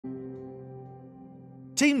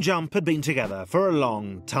Team Jump had been together for a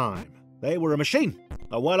long time. They were a machine,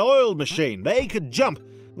 a well-oiled machine. They could jump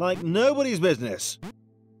like nobody's business.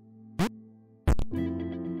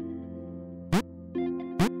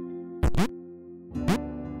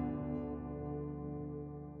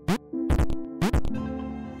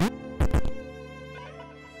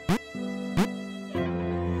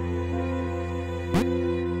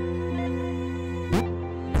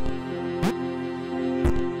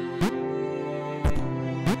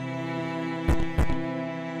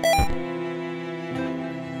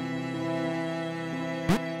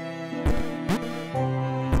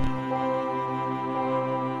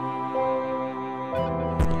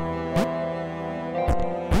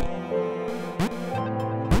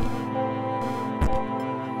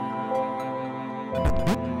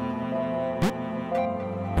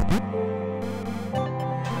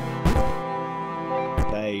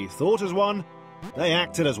 They thought as one, they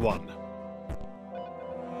acted as one.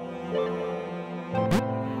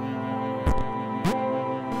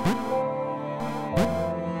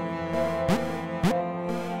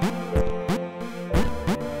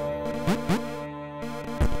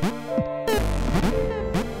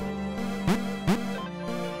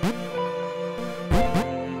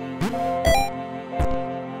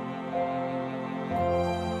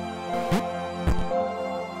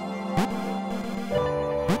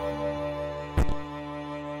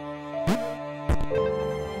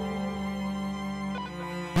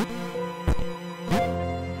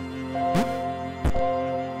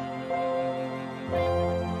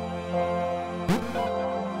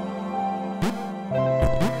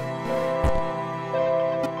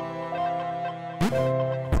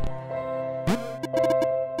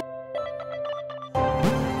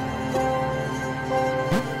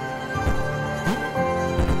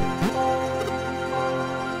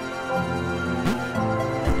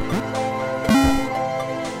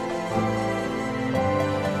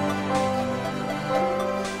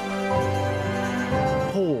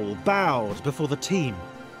 Paul bowed before the team.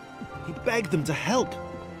 He begged them to help.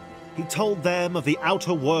 He told them of the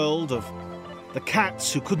outer world, of the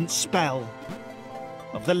cats who couldn't spell,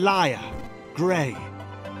 of the liar, Gray.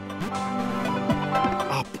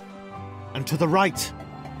 Up and to the right,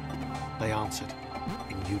 they answered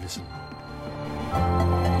in unison.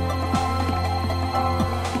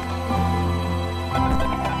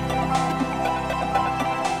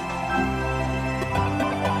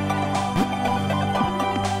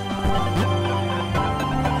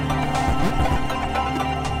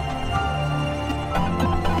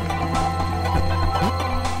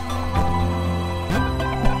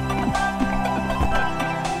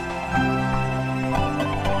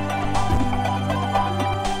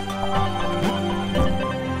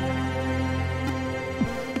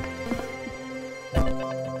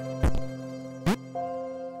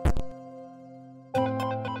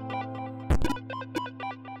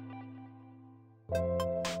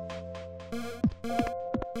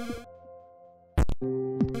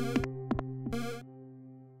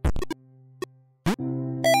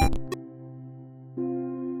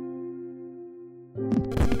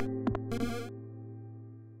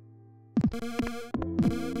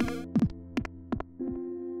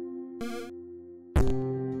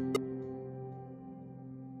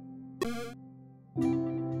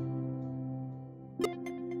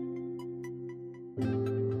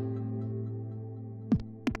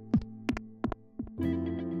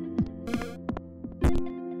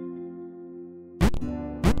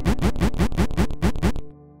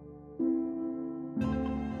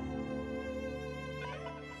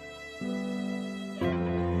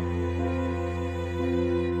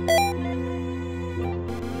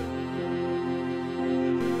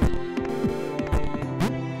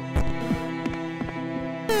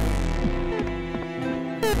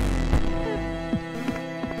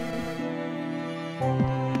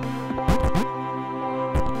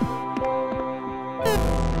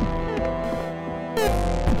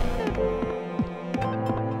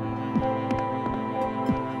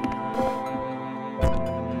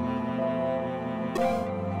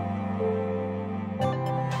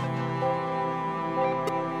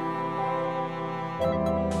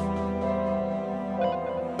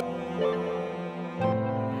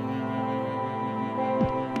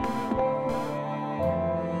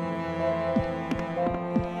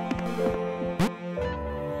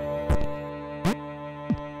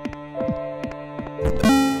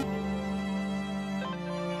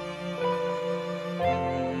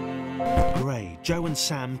 Gray, Joe and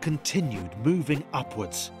Sam continued moving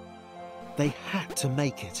upwards. They had to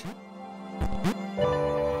make it.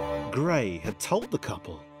 Gray had told the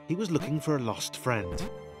couple he was looking for a lost friend.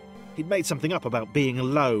 He'd made something up about being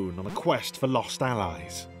alone on a quest for lost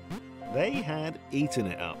allies. They had eaten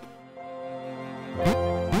it up.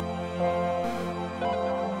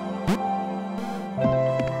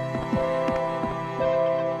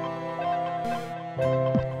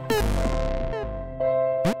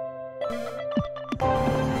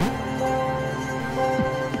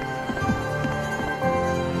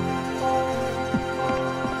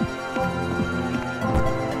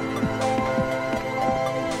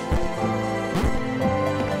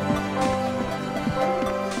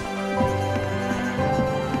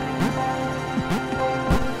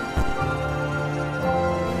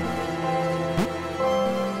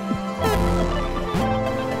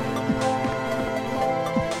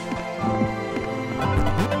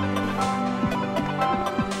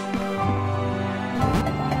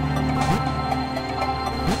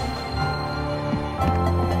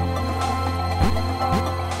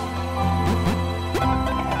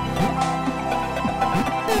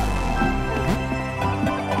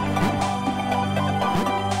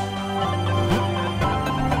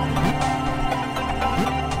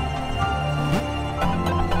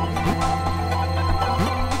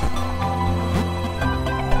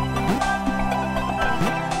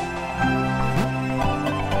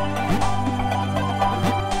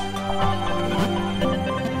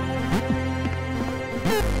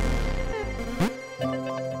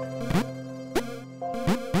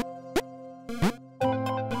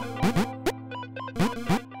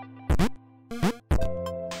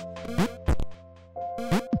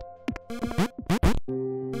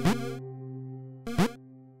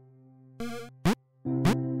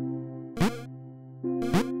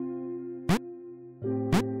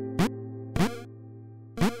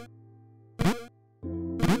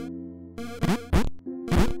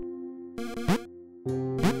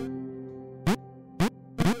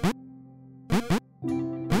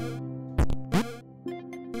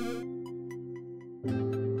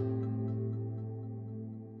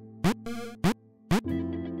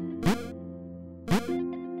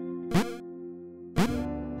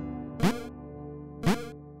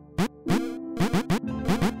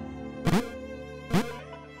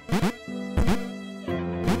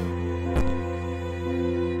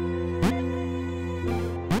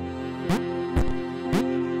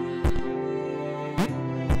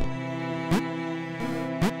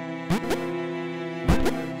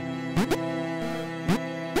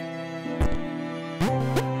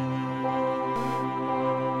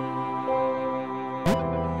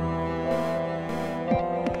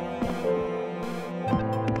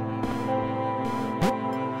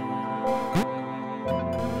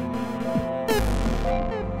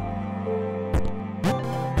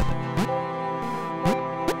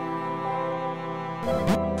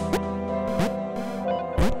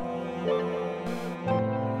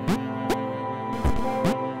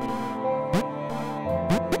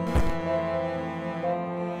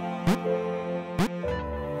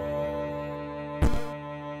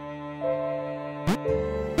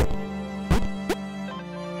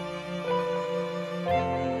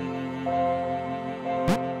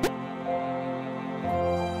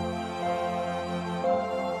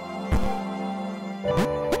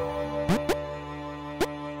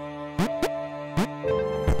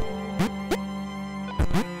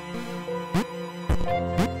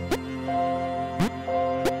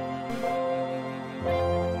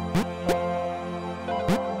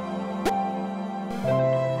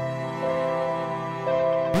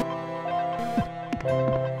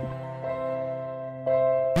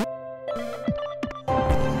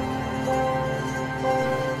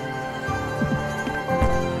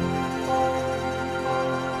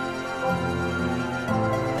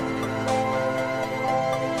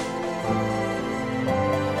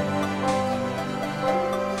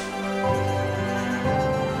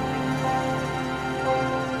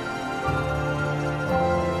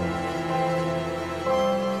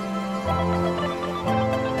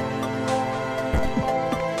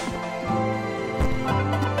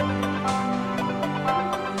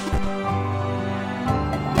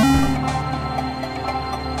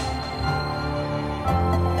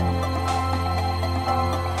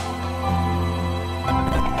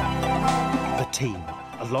 Team,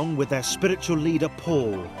 along with their spiritual leader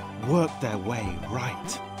Paul, worked their way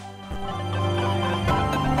right.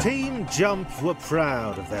 Team Jump were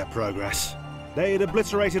proud of their progress. They'd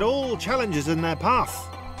obliterated all challenges in their path.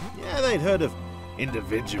 Yeah, they'd heard of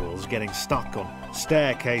individuals getting stuck on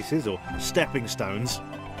staircases or stepping stones.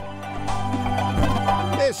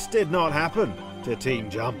 This did not happen to Team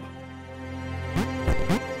Jump.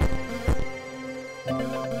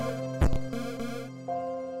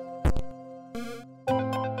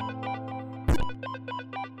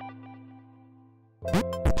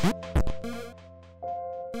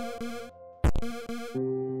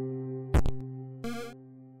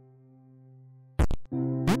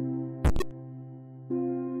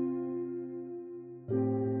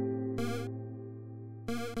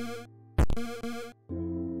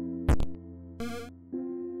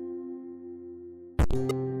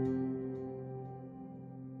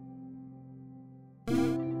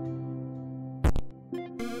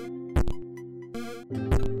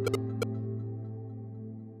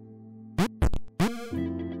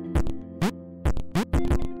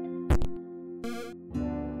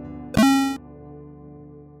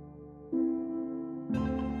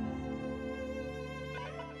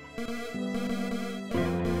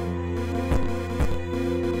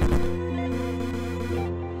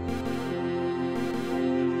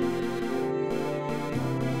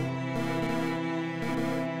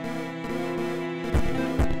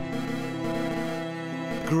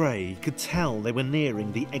 Gray could tell they were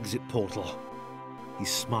nearing the exit portal. He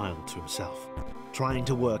smiled to himself, trying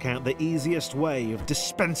to work out the easiest way of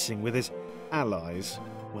dispensing with his allies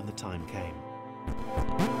when the time came.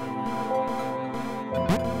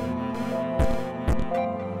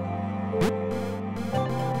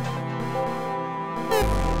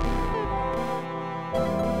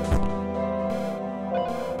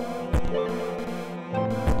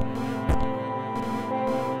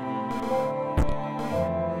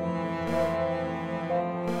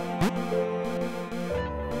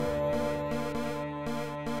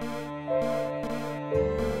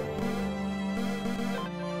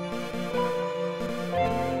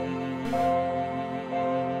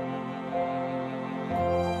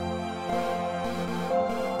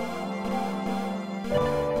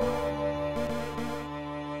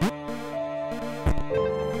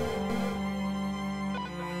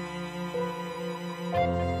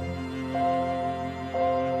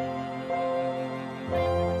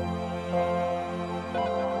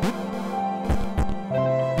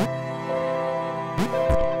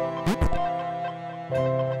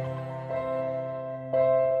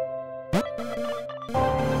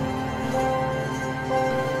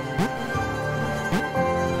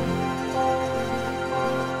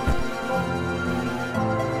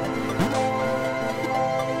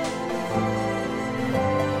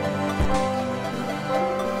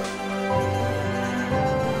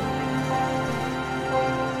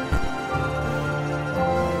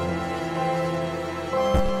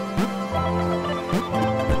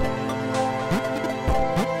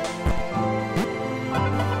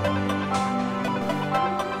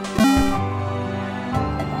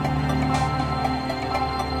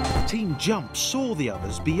 Team Jump saw the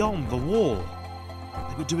others beyond the wall.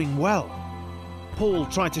 They were doing well. Paul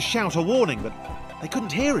tried to shout a warning, but they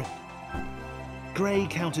couldn't hear him. Gray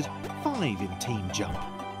counted 5 in Team Jump.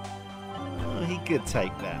 Oh, he could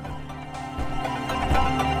take that.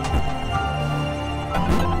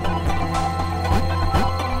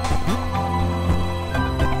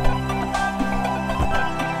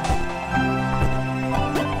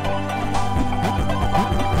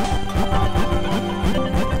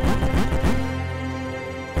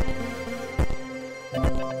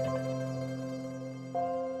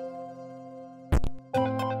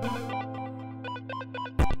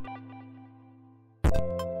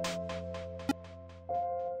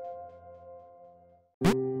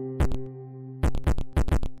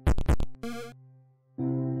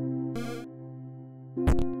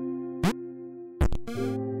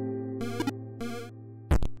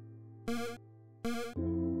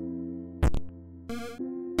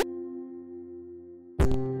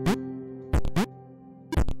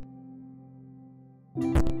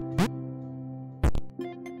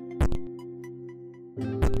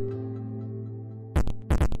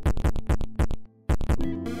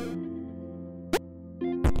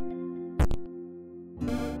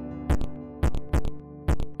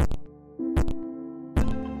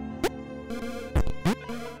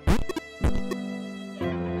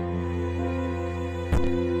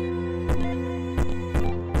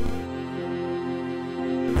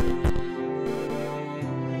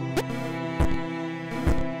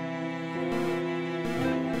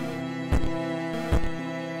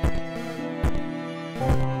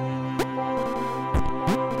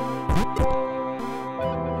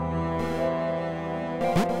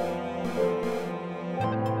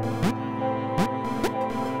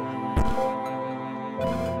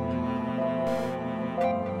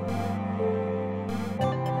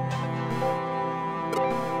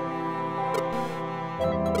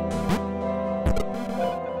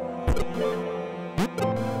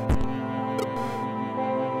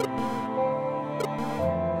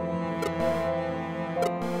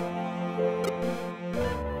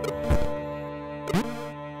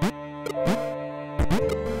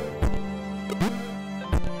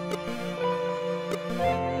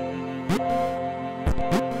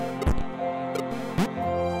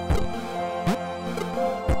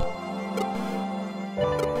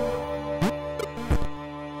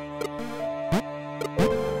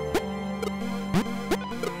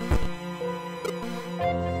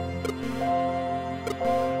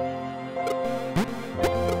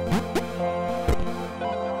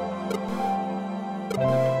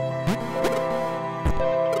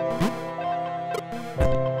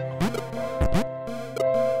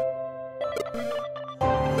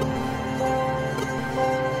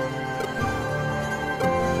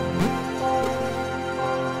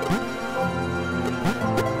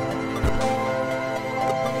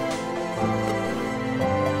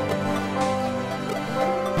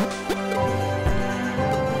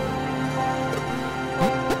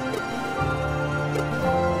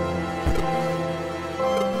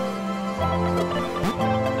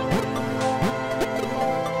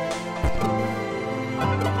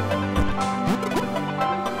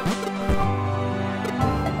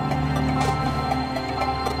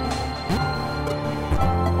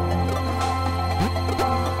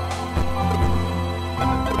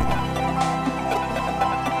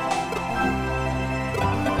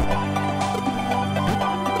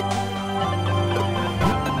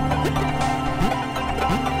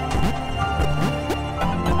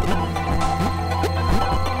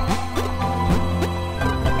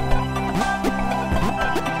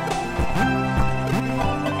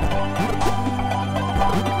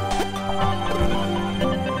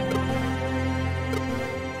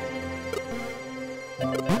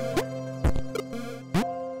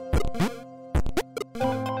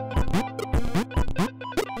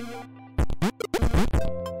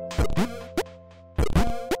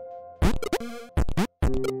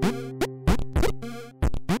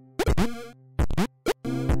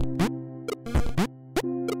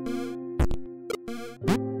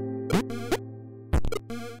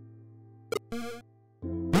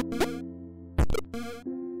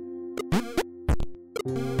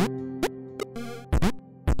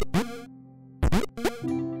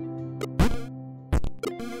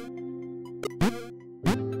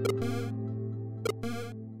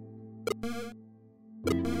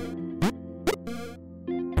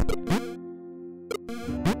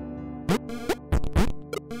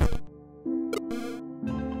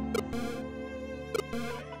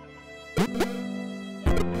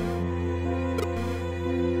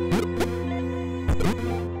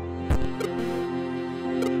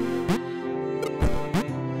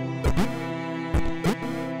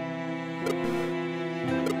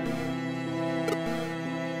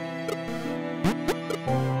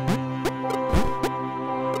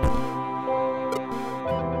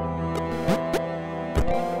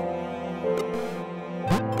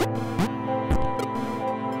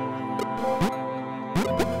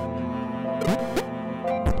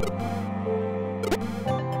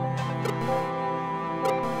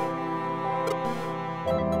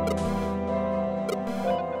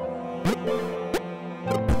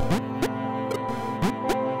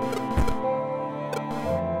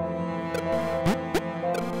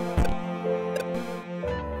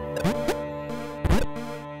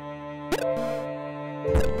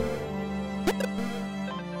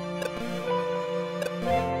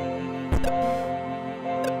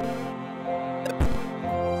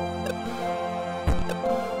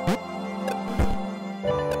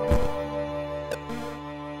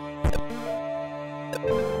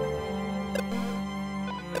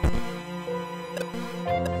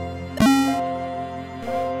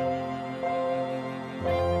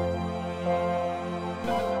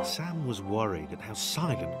 Sam was worried at how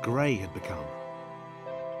silent Gray had become.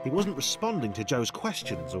 He wasn't responding to Joe's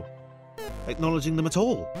questions or acknowledging them at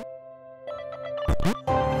all.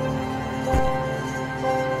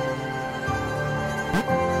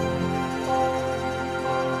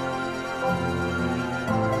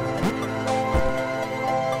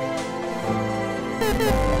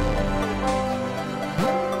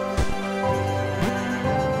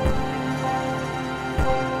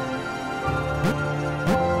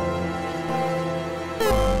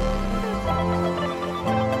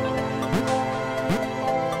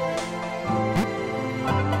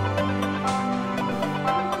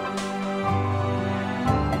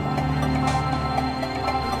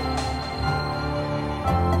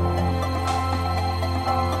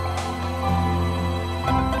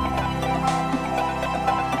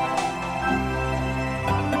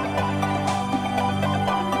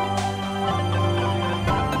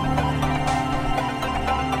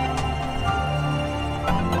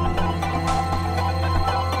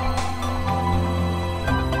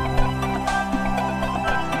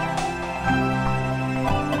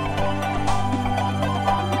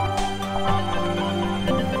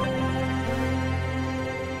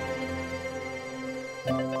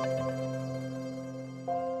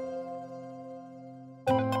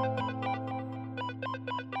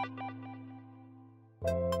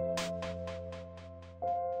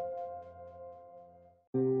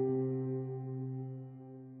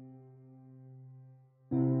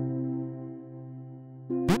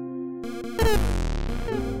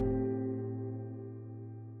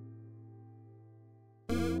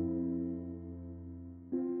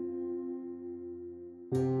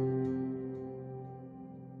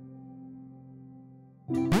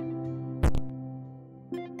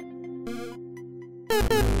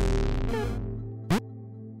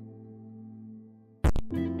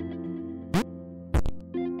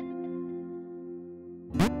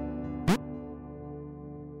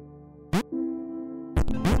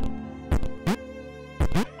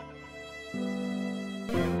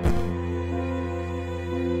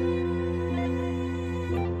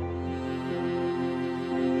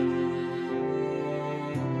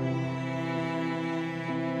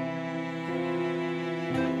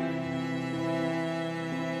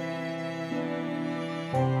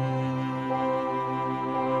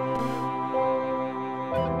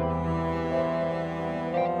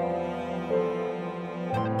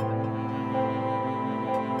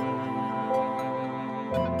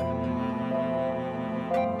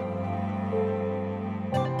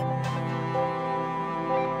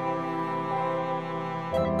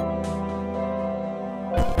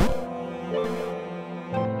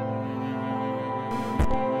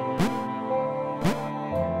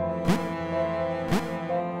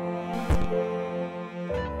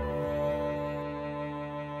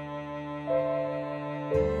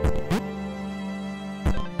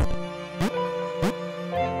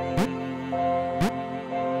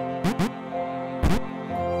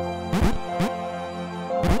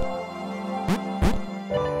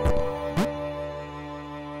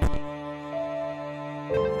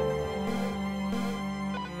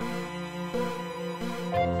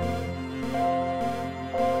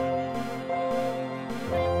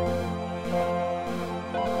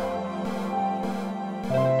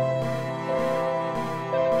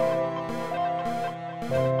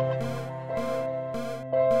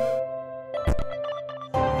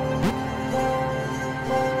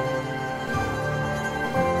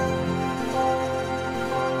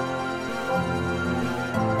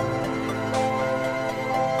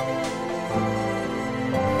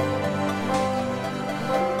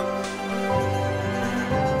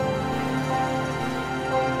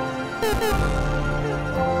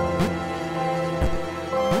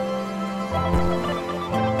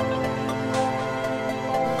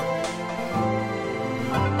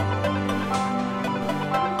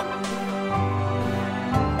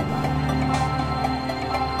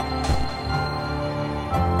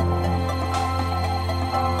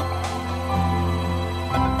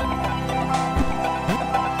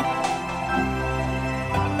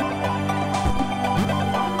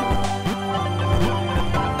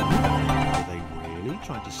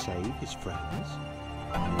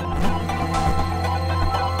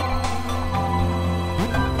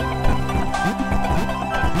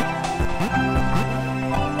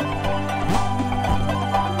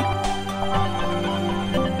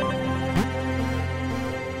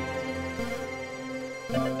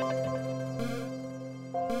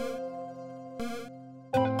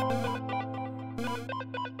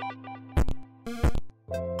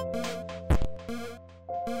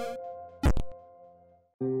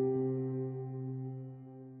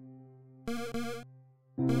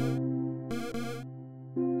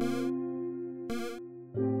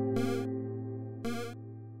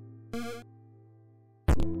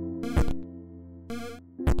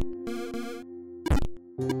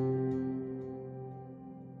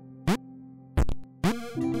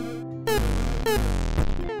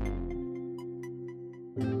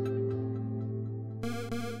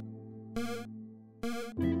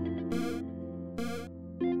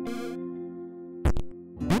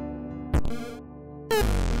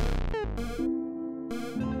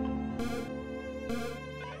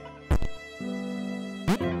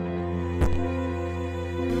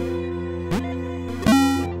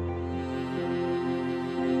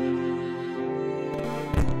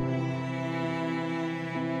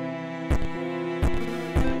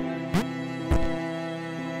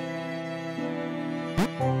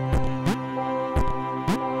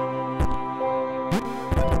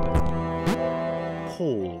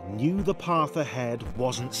 Paul knew the path ahead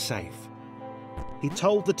wasn't safe. He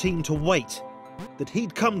told the team to wait, that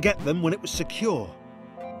he'd come get them when it was secure.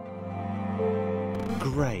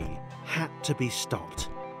 Gray had to be stopped,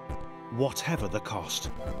 whatever the cost.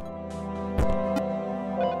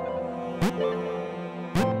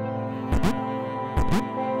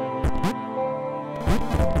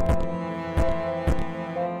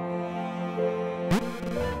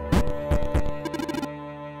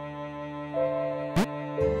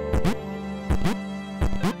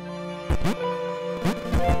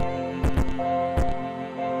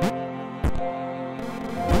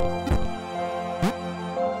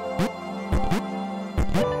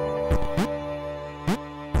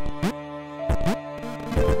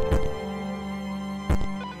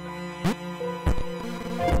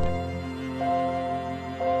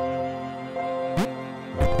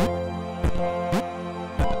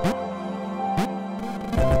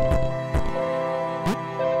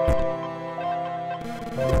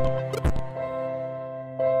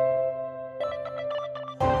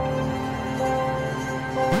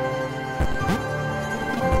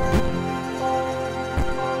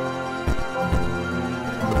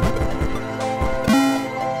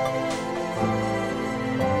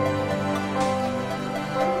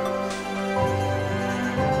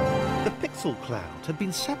 Pixel Cloud had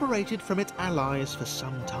been separated from its allies for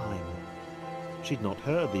some time. She'd not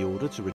heard the order to